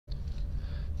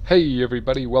Hey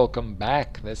everybody, welcome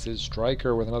back. This is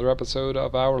Striker with another episode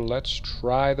of our Let's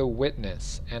Try the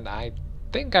Witness. And I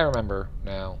think I remember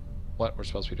now what we're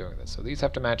supposed to be doing with this. So these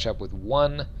have to match up with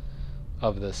one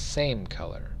of the same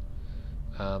color.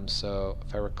 So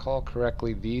if I recall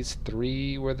correctly, these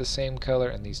three were the same color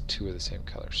and these two are the same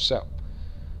color. So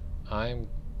I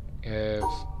have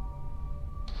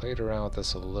played around with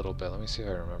this a little bit. Let me see if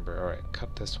I remember. Alright,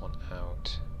 cut this one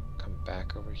out. Come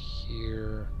back over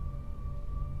here.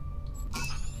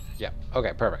 Yeah,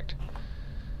 okay, perfect.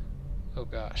 Oh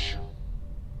gosh.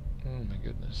 Oh my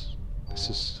goodness. This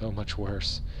is so much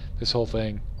worse. This whole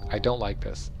thing, I don't like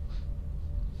this.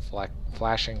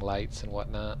 Flashing lights and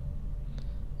whatnot.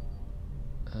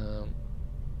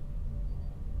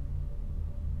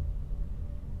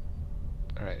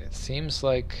 Alright, it seems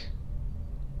like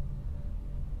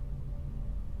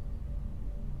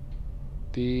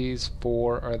these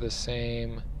four are the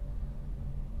same.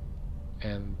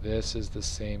 And this is the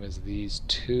same as these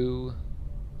two.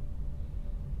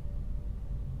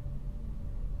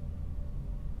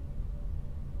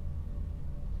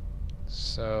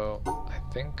 So I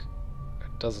think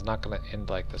it's not going to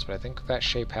end like this, but I think that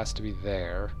shape has to be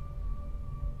there.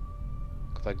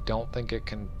 Because I don't think it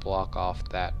can block off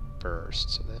that burst.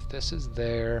 So if this is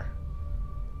there,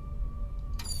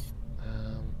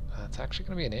 that's actually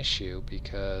going to be an issue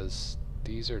because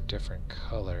these are different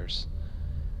colors.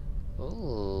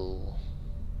 Ooh.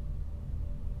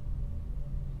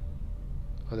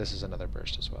 Oh, this is another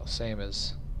burst as well. Same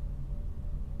as...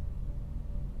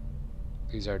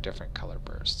 These are different color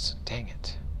bursts. Dang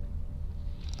it.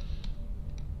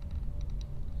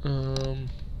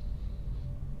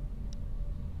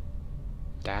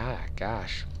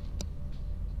 Gosh.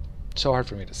 So hard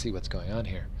for me to see what's going on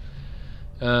here.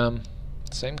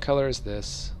 Same color as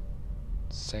this.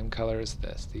 Same color as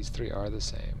this. These three are the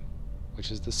same. Which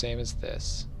is the same as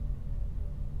this.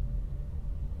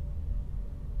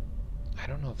 I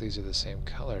don't know if these are the same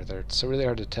color. It's so really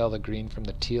hard to tell the green from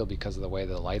the teal because of the way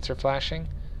the lights are flashing.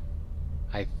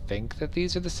 I think that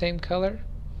these are the same color,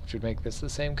 which would make this the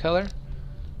same color.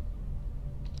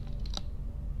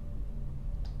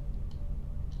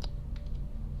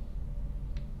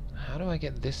 How do I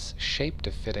get this shape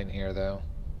to fit in here, though?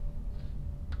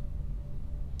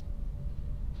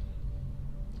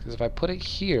 Because if I put it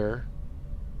here...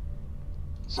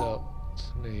 So,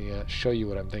 let me show you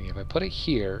what I'm thinking. If I put it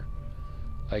here,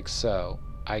 like so,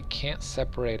 I can't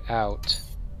separate out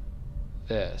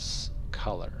this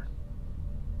color.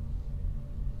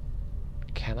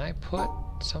 Can I put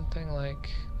something like...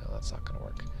 No, that's not going to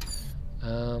work.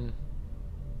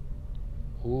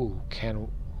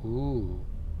 Ooh.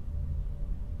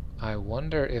 I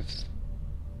wonder if...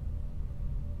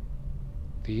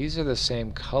 These are the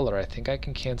same color. I think I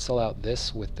can cancel out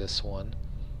this with this one.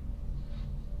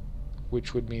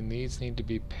 Which would mean these need to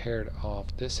be paired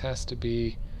off. This has to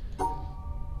be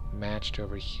matched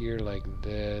over here like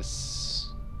this.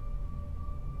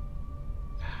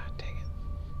 Ah, dang it.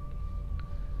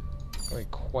 It won't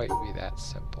quite be that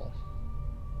simple.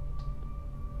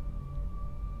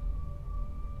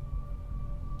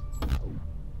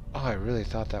 Oh, I really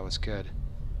thought that was good.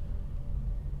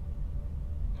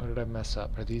 What did I mess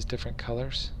up? Are these different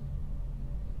colors?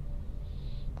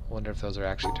 I wonder if those are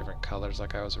actually different colors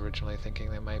like I was originally thinking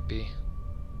they might be.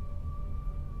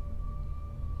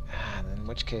 And in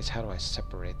which case, how do I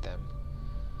separate them?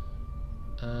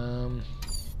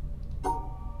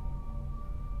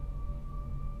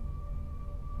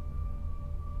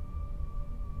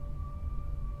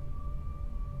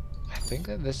 I think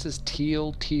that this is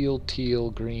teal, teal,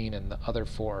 teal, green, and the other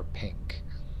four are pink.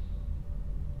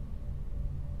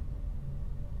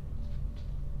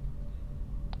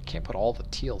 Can't put all the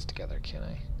teals together, can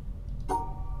I? I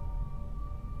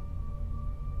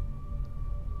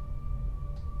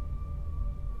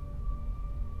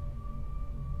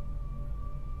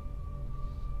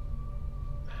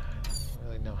don't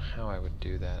really know how I would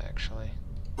do that, actually.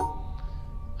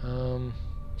 Something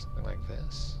like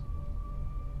this.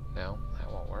 No, that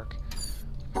won't work.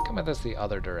 I'll come at this the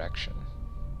other direction.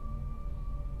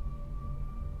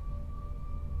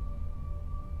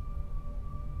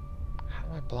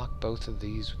 I block both of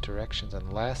these directions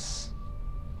unless...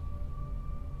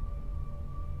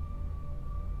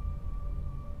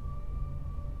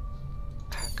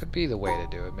 That could be the way to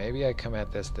do it. Maybe I come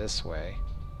at this way,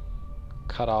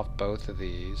 cut off both of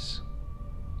these,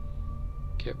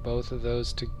 get both of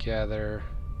those together.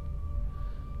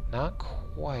 Not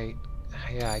quite.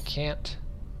 Yeah, I can't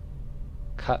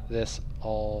cut this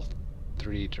all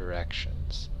three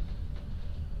directions.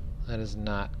 That is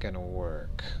not going to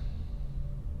work.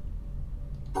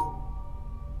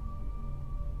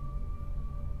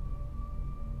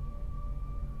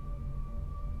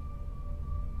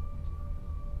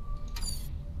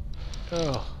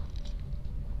 Oh.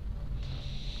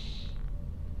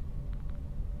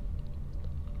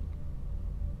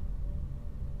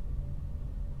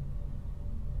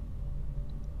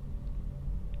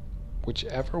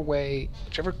 Whichever way,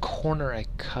 whichever corner I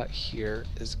cut here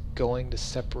is going to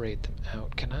separate them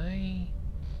out. Can I...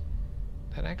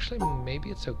 That actually, maybe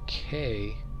it's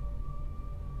okay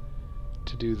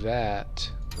to do that.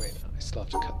 Wait, no, I still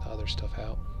have to cut the other stuff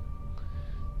out.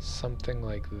 Something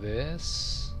like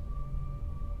this.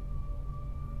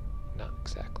 Not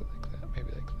exactly like that,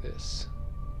 maybe like this.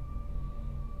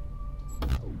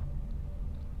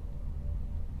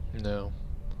 No.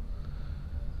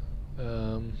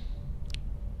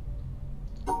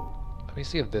 Let me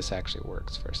see if this actually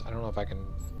works first. I don't know if I can...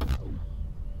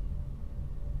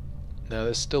 No,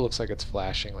 this still looks like it's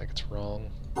flashing, like it's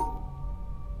wrong.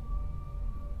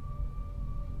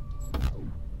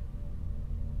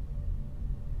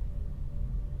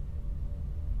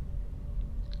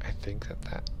 I think that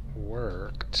that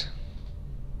worked.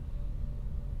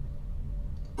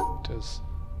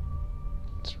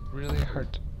 It's really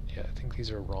hard to... Yeah, I think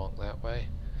these are wrong that way.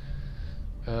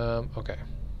 Okay.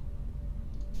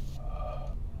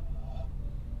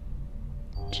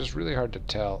 It's just really hard to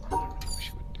tell. I wish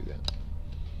you would do that.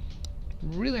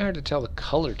 Really hard to tell the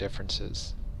color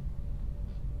differences.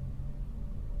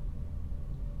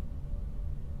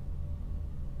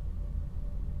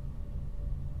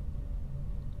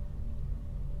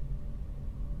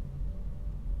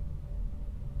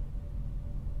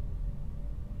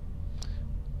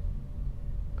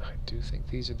 I do think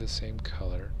these are the same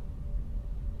color.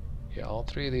 Yeah, all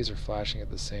three of these are flashing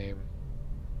at the same.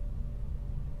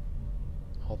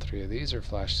 All three of these are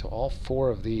flashed, so all four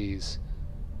of these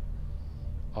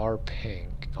are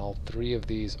pink. All three of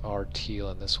these are teal,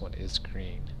 and this one is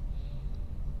green.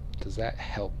 Does that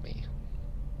help me?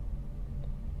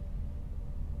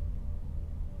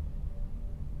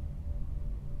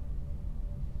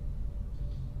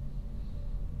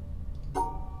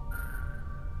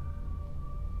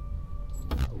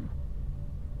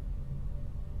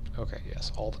 Okay,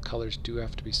 yes, all the colors do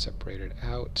have to be separated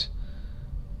out.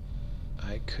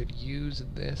 I could use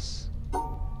this.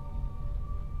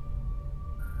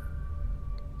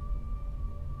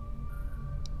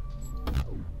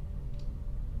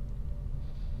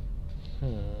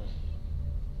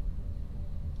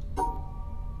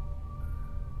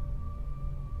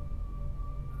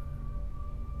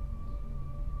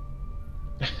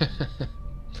 I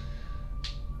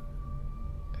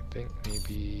think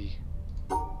maybe...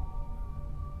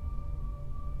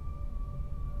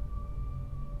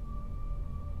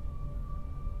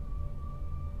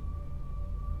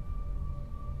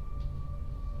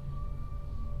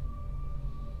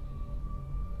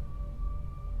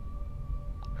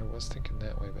 I was thinking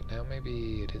that way, but now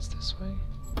maybe it is this way?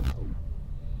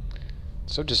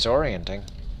 So disorienting.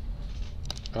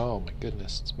 Oh my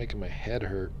goodness, it's making my head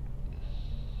hurt.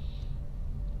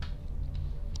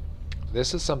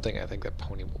 This is something I think that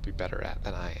Pony will be better at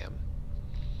than I am.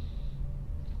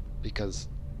 Because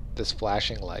this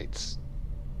flashing lights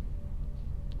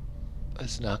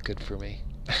is not good for me.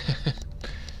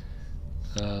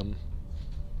 I'm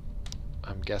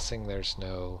guessing there's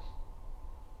no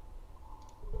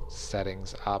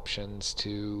settings options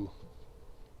to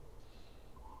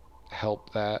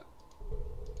help that.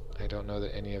 I don't know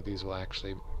that any of these will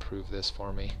actually improve this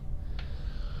for me.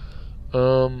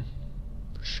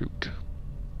 Shoot.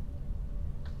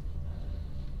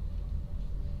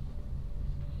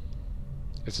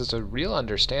 It's just a real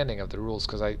understanding of the rules,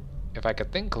 because if I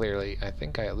could think clearly, I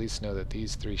think I at least know that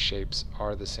these three shapes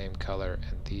are the same color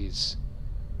and these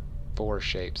four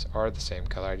shapes are the same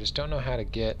color. I just don't know how to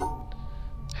get...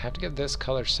 I have to get this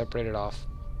color separated off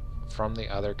from the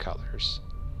other colors.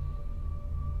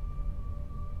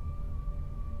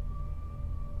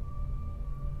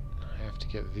 I have to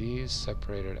get these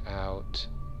separated out.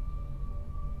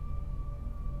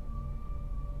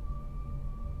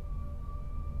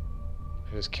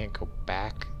 I just can't go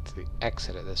back to the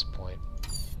exit at this point.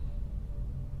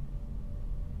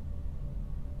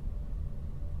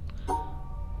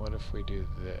 What if we do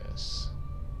this?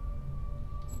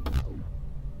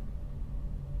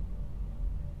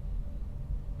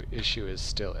 The issue is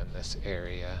still in this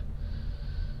area.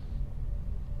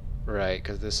 Right,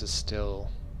 because this is still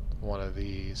one of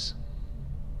these.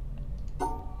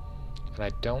 And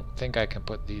I don't think I can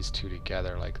put these two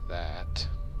together like that.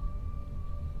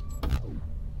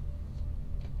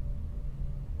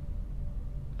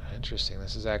 Interesting,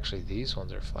 this is actually, these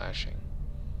ones are flashing.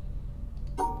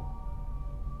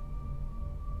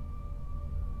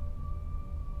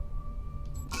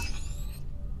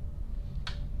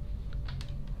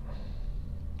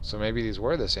 So maybe these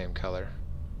were the same color.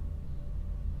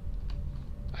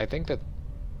 I think that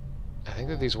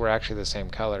these were actually the same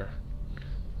color.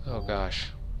 Oh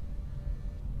gosh.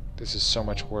 This is so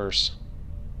much worse.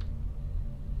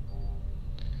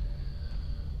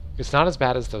 It's not as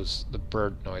bad as the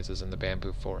bird noises in the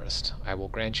bamboo forest. I will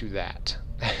grant you that.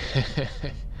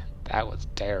 That was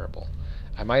terrible.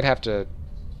 I might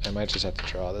just have to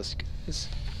draw this, guys.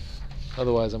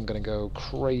 Otherwise I'm gonna go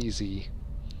crazy.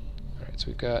 Alright, so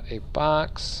we've got a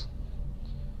box.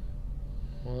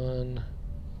 1,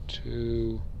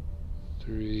 2,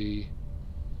 3,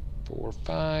 4,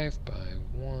 5 by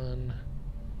 1,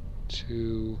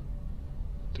 2,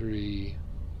 3,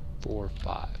 4,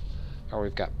 5. Alright,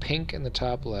 we've got pink in the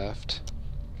top left,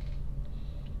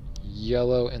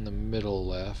 yellow in the middle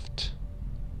left,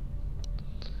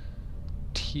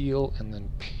 teal and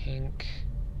then pink,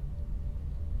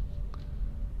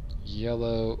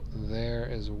 yellow there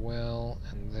as well,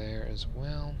 and there as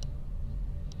well.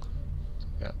 So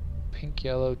we've got pink,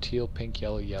 yellow, teal, pink,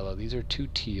 yellow, yellow. These are 2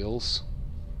 teals.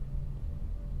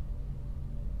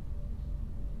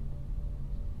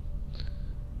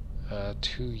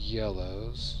 Two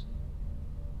yellows.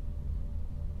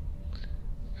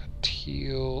 A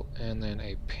teal and then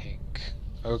a pink.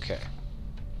 Okay.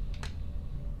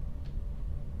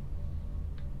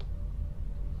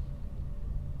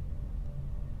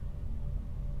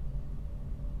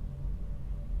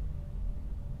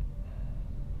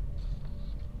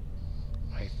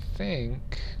 I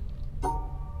think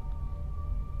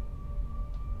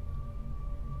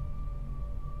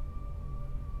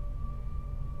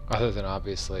other than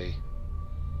obviously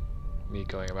me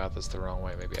going about this the wrong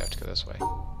way, maybe I have to go this way.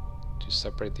 Just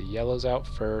separate the yellows out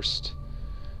first,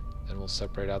 then we'll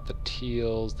separate out the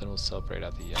teals, then we'll separate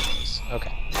out the yellows.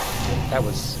 Okay. That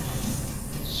was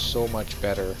so much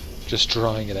better just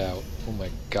drawing it out. Oh my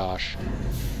gosh.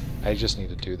 I just need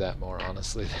to do that more,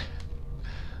 honestly.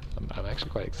 I'm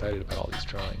actually quite excited about all these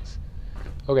drawings.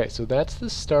 Okay, so that's the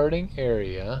starting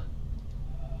area.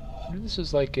 This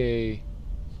is like a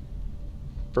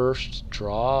first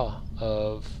draw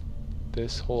of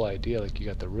this whole idea. Like, you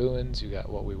got the ruins, you got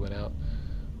what we went out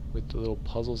with, the little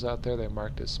puzzles out there they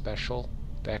marked as special.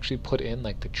 They actually put in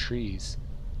like the trees.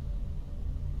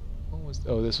 What was,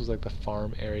 oh, this was like the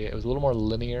farm area. It was a little more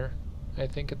linear, I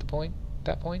think, at that point.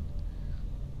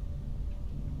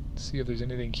 Let's see if there's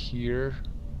anything here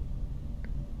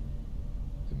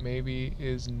that maybe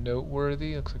is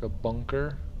noteworthy. Looks like a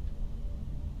bunker.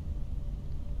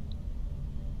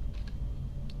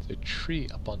 A tree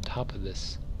up on top of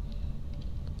this.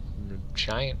 A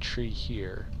giant tree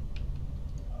here.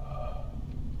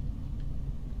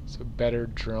 It's a better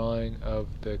drawing of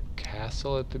the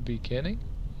castle at the beginning?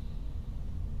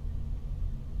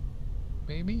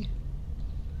 Maybe?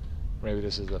 Maybe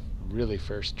this is the really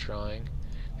first drawing.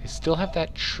 They still have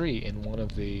that tree in one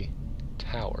of the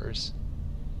towers.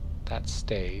 That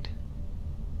stayed.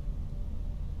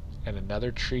 And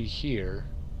another tree here.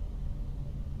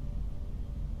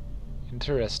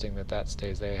 Interesting that that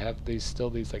stays. They have these still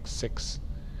these like 6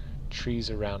 trees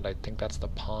around. I think that's the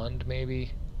pond,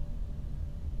 maybe.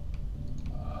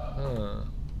 Huh.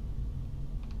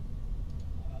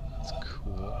 That's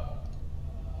cool.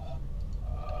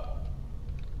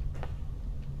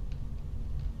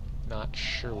 Not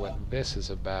sure what this is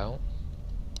about.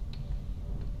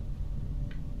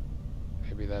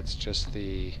 Maybe that's just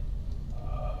the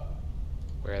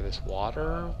where this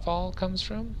waterfall comes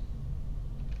from.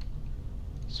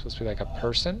 It's supposed to be like a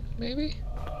person, maybe?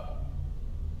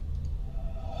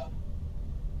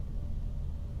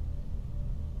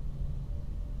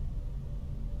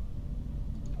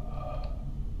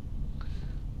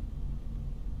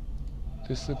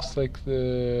 This looks like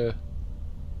the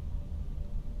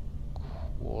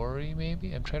quarry,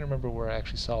 maybe? I'm trying to remember where I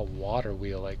actually saw a water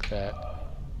wheel like that.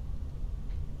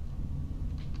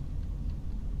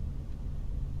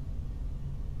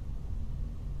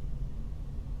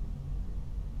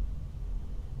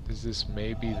 Is this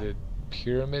maybe the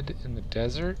pyramid in the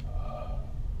desert?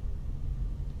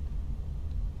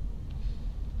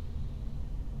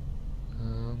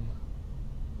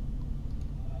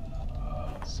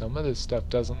 Some of this stuff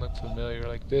doesn't look familiar.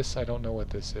 Like this, I don't know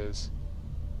what this is.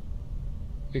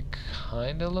 It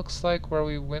kinda looks like where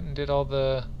we went and did all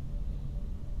the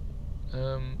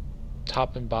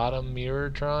top and bottom mirror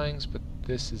drawings, but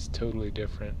this is totally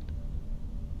different.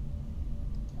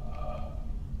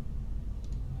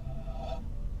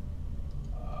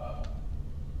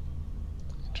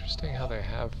 Interesting how they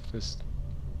have this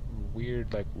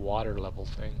weird like water level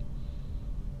thing.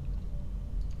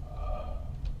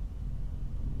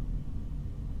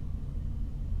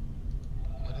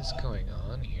 What is going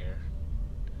on? on here?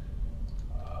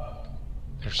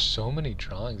 There's so many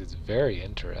drawings, it's very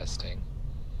interesting.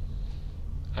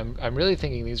 I'm really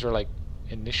thinking these were like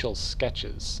initial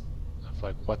sketches of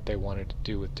like what they wanted to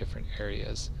do with different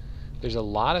areas. There's a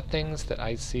lot of things that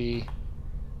I see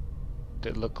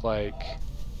that look like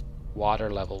water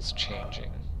levels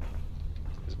changing.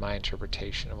 Is my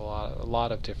interpretation of a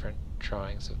lot of different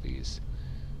drawings of these.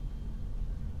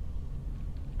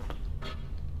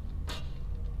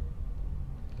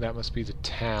 That must be the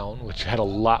town, which had a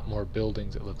lot more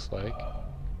buildings, it looks like. A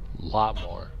lot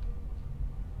more.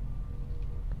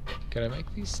 Can I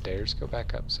make these stairs go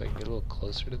back up so I can get a little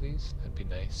closer to these? That'd be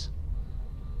nice.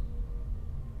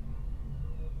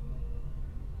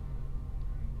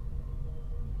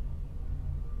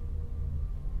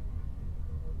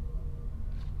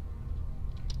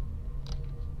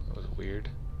 That was weird.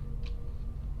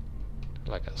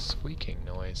 Like a squeaking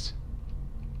noise.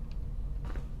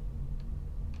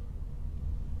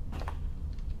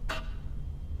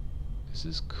 This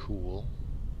is cool.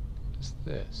 What is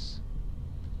this?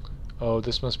 Oh,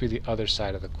 this must be the other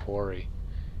side of the quarry.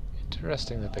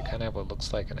 Interesting that they kind of have what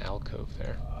looks like an alcove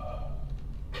there.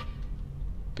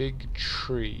 Big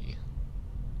tree.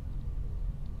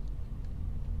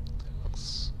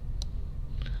 Looks...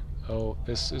 Oh,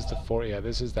 this is the yeah,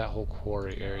 this is that whole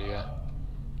quarry area.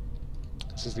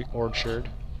 This is the orchard.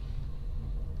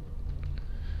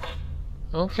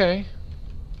 Okay.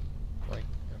 Like,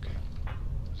 okay.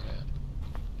 What's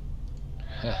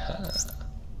that? Haha.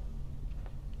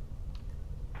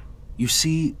 You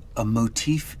see, a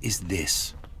motif is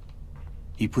this.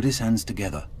 He put his hands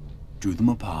together, drew them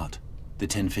apart, the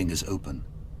 10 fingers open,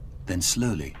 then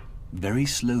slowly, very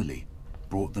slowly,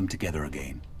 brought them together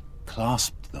again,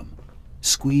 clasped them,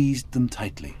 squeezed them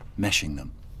tightly, meshing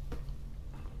them.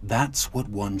 That's what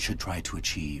one should try to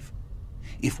achieve.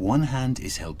 If one hand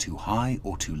is held too high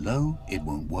or too low, it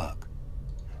won't work.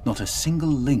 Not a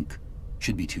single link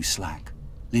should be too slack,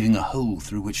 leaving a hole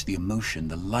through which the emotion,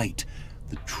 the light,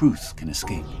 the truth can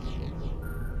escape.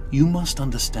 You must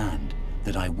understand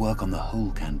that I work on the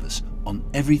whole canvas, on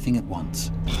everything at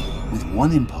once. With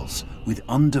one impulse, with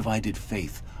undivided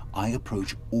faith, I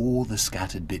approach all the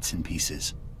scattered bits and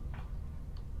pieces.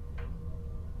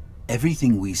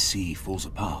 Everything we see falls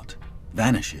apart,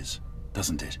 vanishes,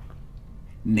 doesn't it?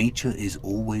 Nature is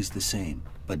always the same,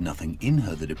 but nothing in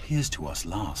her that appears to us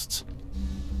lasts.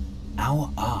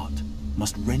 Our art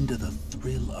must render the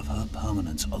thrill of her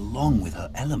permanence along with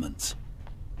her elements,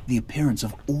 the appearance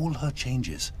of all her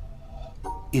changes.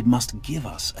 It must give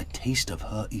us a taste of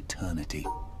her eternity.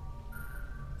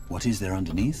 What is there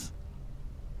underneath?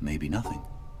 Maybe nothing.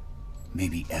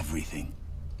 Maybe everything.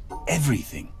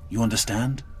 Everything, you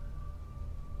understand?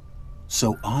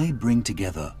 So I bring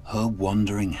together her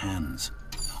wandering hands.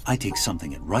 I take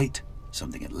something at right,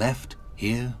 something at left,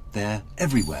 here, there,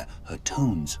 everywhere. Her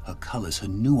tones, her colors, her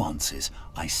nuances.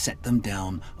 I set them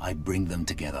down, I bring them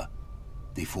together.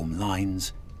 They form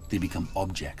lines, they become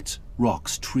objects,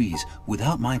 rocks, trees,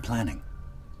 without my planning.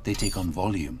 They take on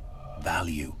volume,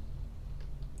 value.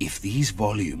 If these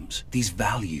volumes, these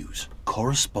values,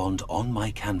 correspond on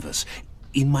my canvas,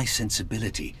 in my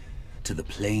sensibility, to the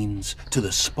planes, to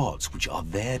the spots which are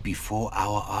there before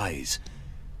our eyes,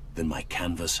 then my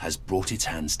canvas has brought its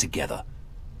hands together.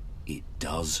 It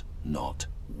does not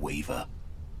waver.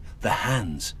 The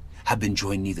hands have been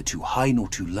joined neither too high nor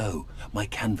too low. My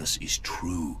canvas is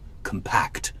true,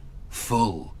 compact,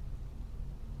 full.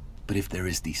 But if there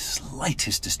is the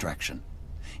slightest distraction,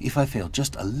 if I fail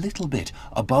just a little bit,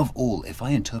 above all, if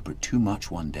I interpret too much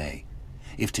one day,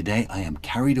 if today I am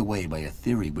carried away by a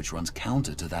theory which runs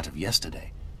counter to that of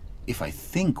yesterday, if I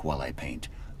think while I paint,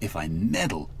 if I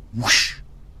meddle, whoosh,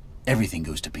 everything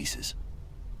goes to pieces.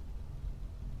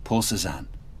 Paul Cézanne,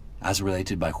 as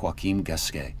related by Joachim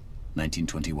Gasquet,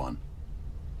 1921.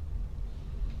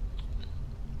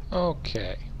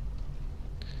 Okay.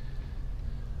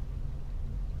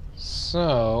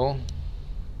 So...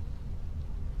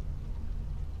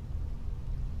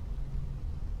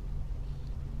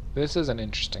 this is an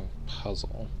interesting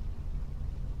puzzle.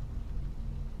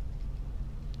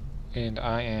 And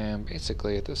I am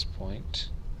basically at this point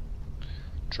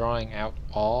drawing out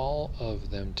all of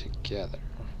them together.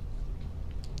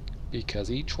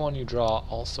 Because each one you draw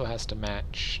also has to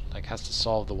match, like has to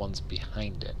solve the ones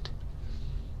behind it.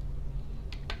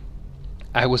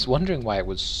 I was wondering why it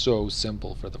was so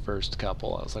simple for the first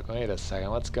couple. I was like, wait a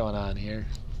second, what's going on here?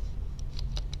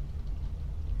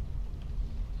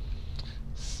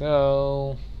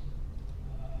 So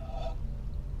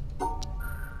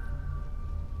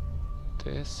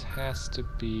this has to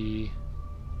be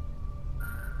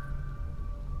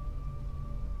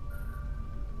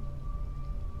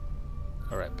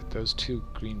those two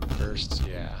green bursts,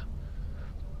 yeah.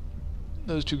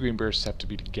 Those two green bursts have to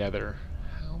be together.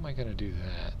 How am I going to do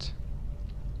that?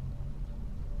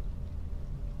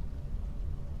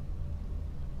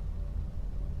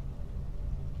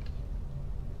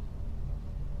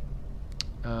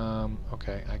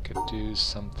 Okay, I could do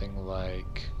something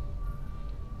like...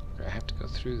 I have to go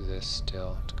through this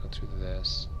still. I have to go through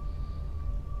this.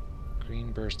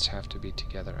 Green bursts have to be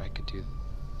together. I could do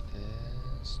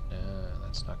this. No,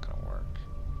 that's not going to work.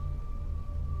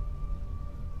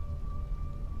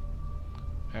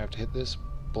 I have to hit this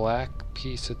black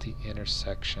piece at the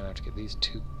intersection. I have to get these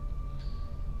two...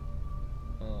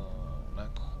 Oh,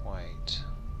 not quite.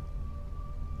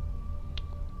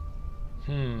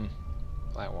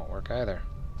 That won't work either.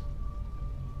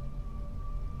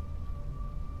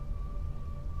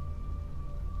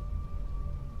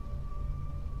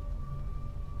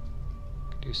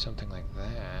 Could do something like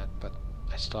that, but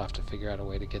I still have to figure out a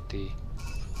way to get the...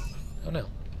 Oh no.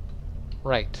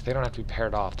 Right, they don't have to be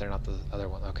paired off, they're not the other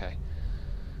one, okay.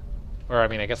 Or, I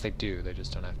mean, I guess they do, they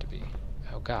just don't have to be.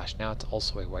 Oh gosh, now it's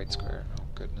also a white square. Oh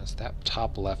goodness, that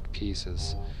top left piece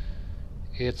is...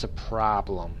 It's a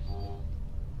problem.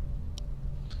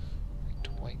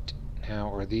 White.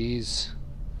 Now, are these...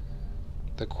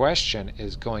 The question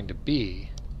is going to be,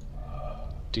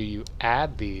 do you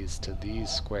add these to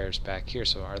these squares back here?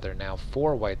 So are there now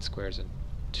 4 white squares and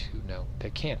 2? No,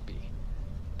 they can't be.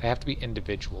 They have to be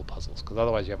individual puzzles, because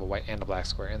otherwise you have a white and a black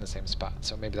square in the same spot.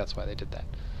 So maybe that's why they did that.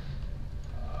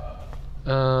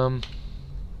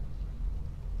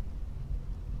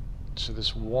 So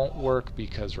this won't work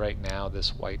because right now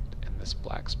this white and this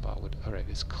black spot would... Alright,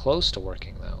 it's close to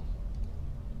working though.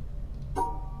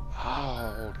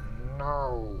 Oh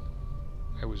no!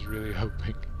 I was really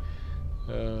hoping.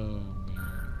 Oh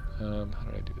man. How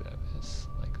did I do that? This,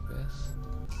 like this.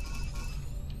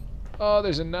 Oh,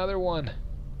 there's another one!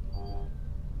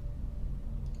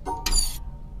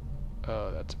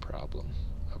 Oh, that's a problem.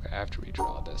 Okay, I have to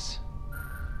redraw this.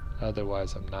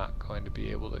 Otherwise, I'm not going to be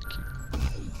able to keep...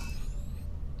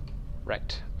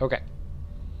 Right. Okay.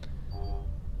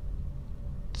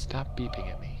 Stop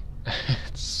beeping at me.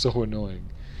 It's so annoying.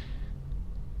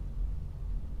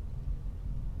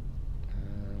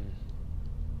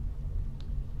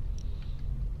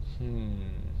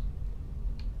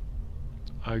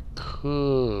 I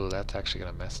could... That's actually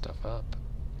going to mess stuff up.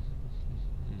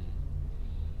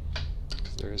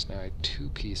 Because there is now a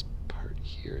 2-piece part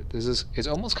here. This is... It's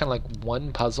almost kind of like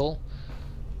one puzzle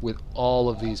with all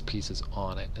of these pieces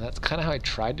on it. And that's kind of how I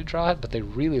tried to draw it, but they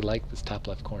really like this top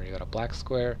left corner. You got a black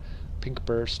square, pink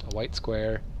burst, a white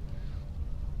square.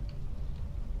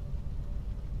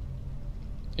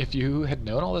 If you had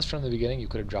known all this from the beginning, you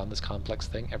could have drawn this complex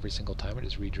thing every single time and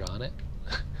just redrawn it.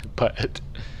 But...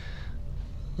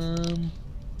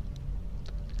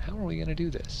 how are we going to do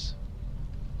this?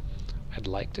 I'd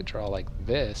like to draw like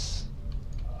this.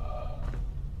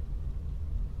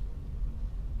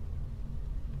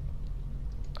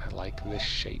 I like this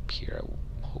shape here. I'm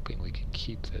hoping we can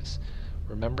keep this.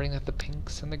 Remembering that the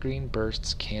pinks and the green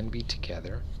bursts can be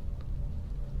together.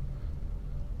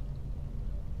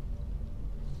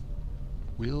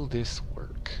 Will this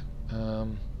work?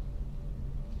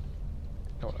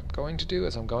 What I'm going to do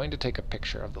is I'm going to take a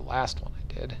picture of the last one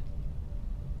I did.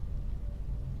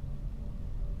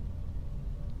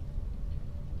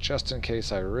 Just in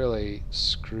case I really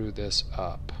screw this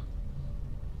up.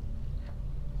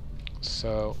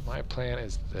 So my plan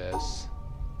is this.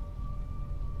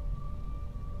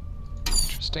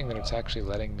 Interesting that it's actually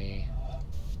letting me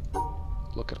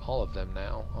look at all of them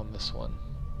now on this one.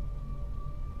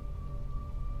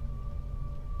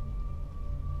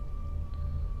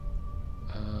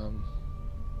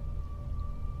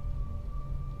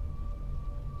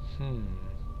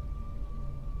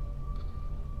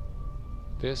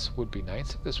 This would be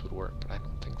nice if this would work, but I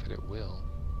don't think that it will.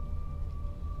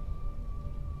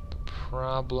 The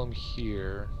problem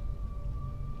here...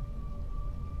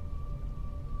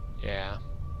 Yeah.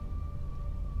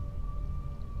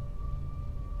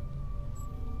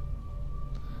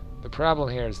 The problem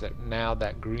here is that now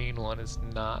that green one is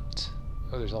not...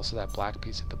 Oh, there's also that black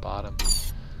piece at the bottom.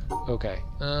 Okay,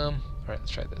 alright,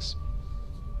 let's try this.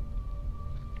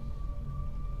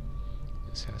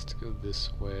 This has to go this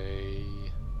way.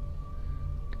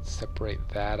 Separate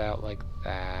that out like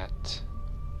that.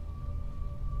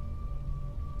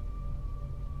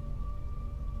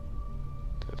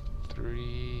 The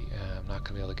 3... I'm not going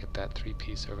to be able to get that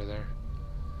 3-piece over there.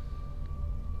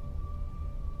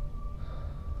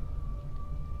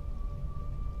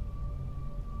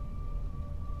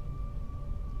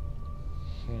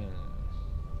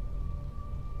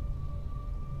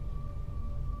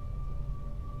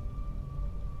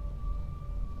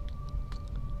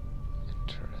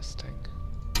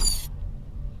 Interesting.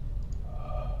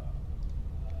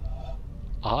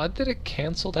 Odd that it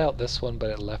canceled out this one,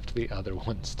 but it left the other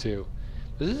ones too.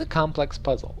 This is a complex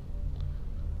puzzle.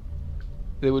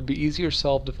 It would be easier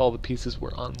solved if all the pieces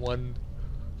were on one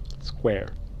square.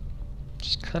 Which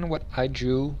is kind of what I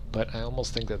drew, but I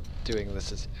almost think that doing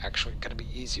this is actually going to be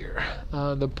easier.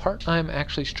 The part I'm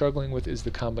actually struggling with is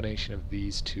the combination of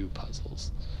these two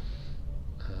puzzles.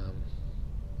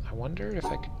 I wonder if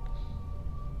I could...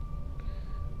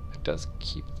 It does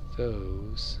keep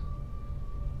those.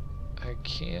 I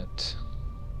can't...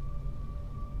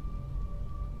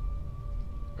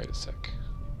 Wait a sec.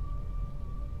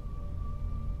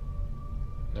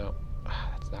 No,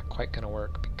 that's not quite gonna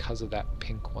work because of that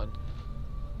pink one.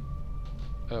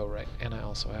 Oh, right, and I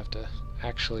also have to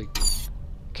actually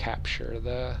capture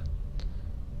the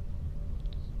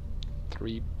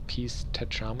 3-piece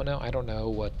tetromino. I don't know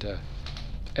what...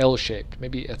 L-shaped.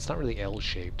 Maybe it's not really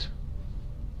L-shaped.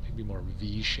 Maybe more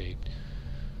V-shaped.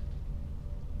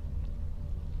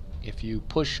 If you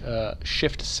push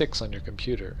Shift 6 on your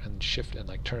computer and shift and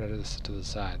like turn it to the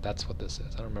side, that's what this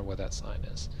is. I don't remember what that sign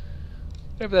is.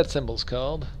 Whatever that symbol's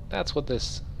called, that's what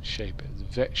this shape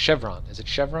is. Chevron. Is it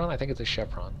chevron? I think it's a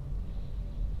chevron.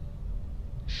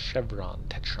 Chevron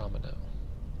tetromino.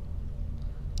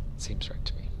 Seems right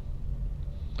to me.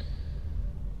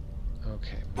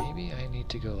 Okay, maybe I need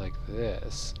to go like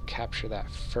this, capture that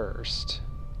first.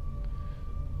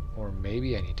 Or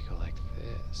maybe I need to go like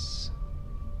this.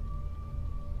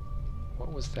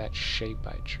 What was that shape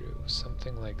I drew?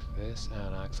 Something like this? I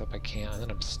don't know, except I can't, and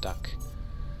then I'm stuck.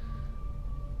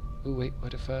 Ooh, wait,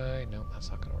 what if I... No,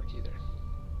 that's not going to work either.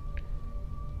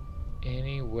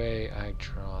 Any way I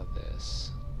draw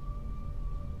this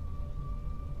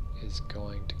is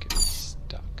going to get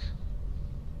stuck.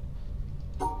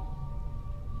 I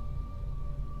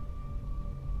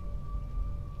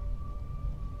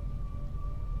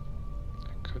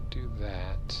could do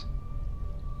that,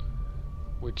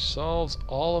 which solves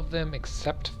all of them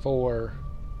except for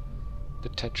the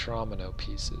tetromino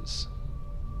pieces.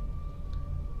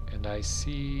 And I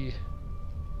see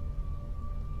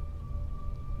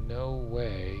no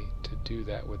way to do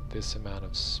that with this amount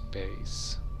of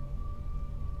space.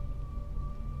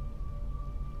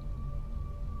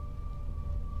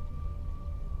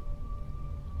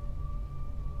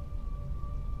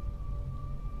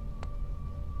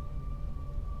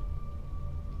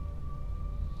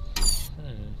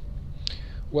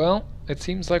 Well, it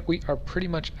seems like we are pretty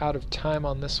much out of time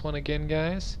on this one again,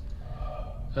 guys.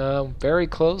 Very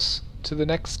close to the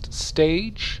next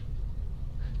stage.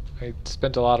 I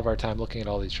spent a lot of our time looking at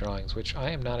all these drawings, which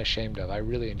I am not ashamed of. I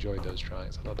really enjoyed those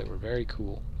drawings. I thought they were very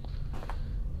cool.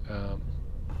 And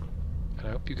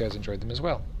I hope you guys enjoyed them as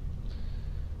well.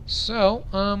 So,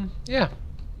 yeah,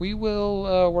 we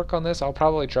will work on this. I'll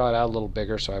probably draw it out a little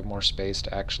bigger so I have more space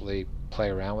to actually play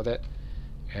around with it.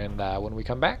 And when we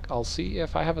come back, I'll see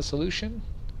if I have a solution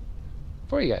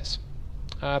for you guys.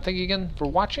 Thank you again for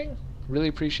watching. Really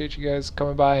appreciate you guys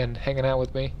coming by and hanging out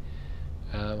with me.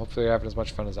 Hopefully you're having as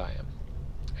much fun as I am.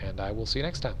 And I will see you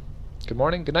next time. Good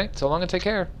morning, good night, so long and take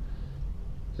care.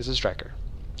 This is Striker,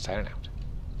 signing out.